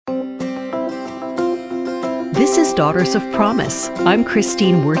This is Daughters of Promise. I'm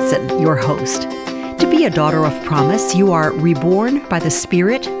Christine Wurtzen, your host. To be a daughter of promise, you are reborn by the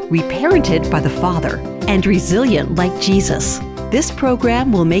Spirit, reparented by the Father, and resilient like Jesus. This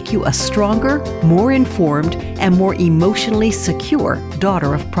program will make you a stronger, more informed, and more emotionally secure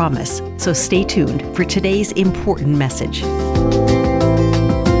daughter of promise. So stay tuned for today's important message.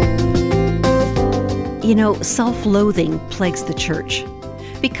 You know, self-loathing plagues the church.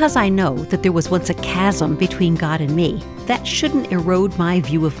 Because I know that there was once a chasm between God and me, that shouldn't erode my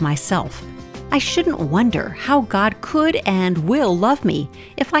view of myself. I shouldn't wonder how God could and will love me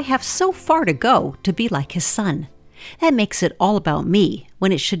if I have so far to go to be like His Son. That makes it all about me,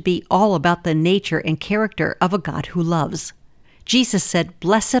 when it should be all about the nature and character of a God who loves. Jesus said,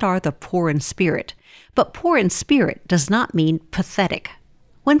 "Blessed are the poor in spirit." But poor in spirit does not mean pathetic.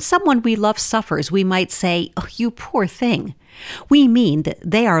 When someone we love suffers, we might say, "Oh, you poor thing." We mean that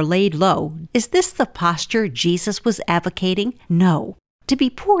they are laid low. Is this the posture Jesus was advocating? No. To be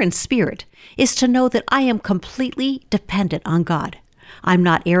poor in spirit is to know that I am completely dependent on God. I'm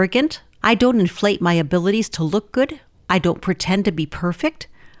not arrogant. I don't inflate my abilities to look good. I don't pretend to be perfect.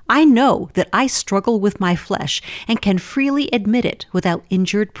 I know that I struggle with my flesh and can freely admit it without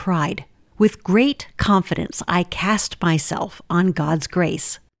injured pride. With great confidence, I cast myself on God's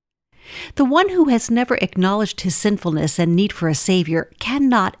grace. The one who has never acknowledged his sinfulness and need for a Savior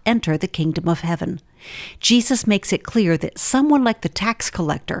cannot enter the kingdom of heaven. Jesus makes it clear that someone like the tax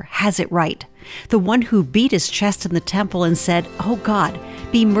collector has it right, the one who beat his chest in the temple and said, "Oh God,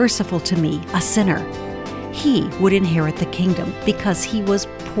 be merciful to me, a sinner." He would inherit the kingdom because he was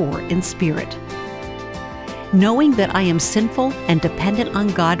poor in spirit. Knowing that I am sinful and dependent on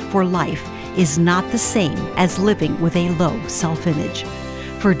God for life is not the same as living with a low self-image.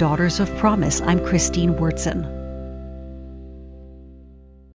 For Daughters of Promise, I'm Christine Wurtzen.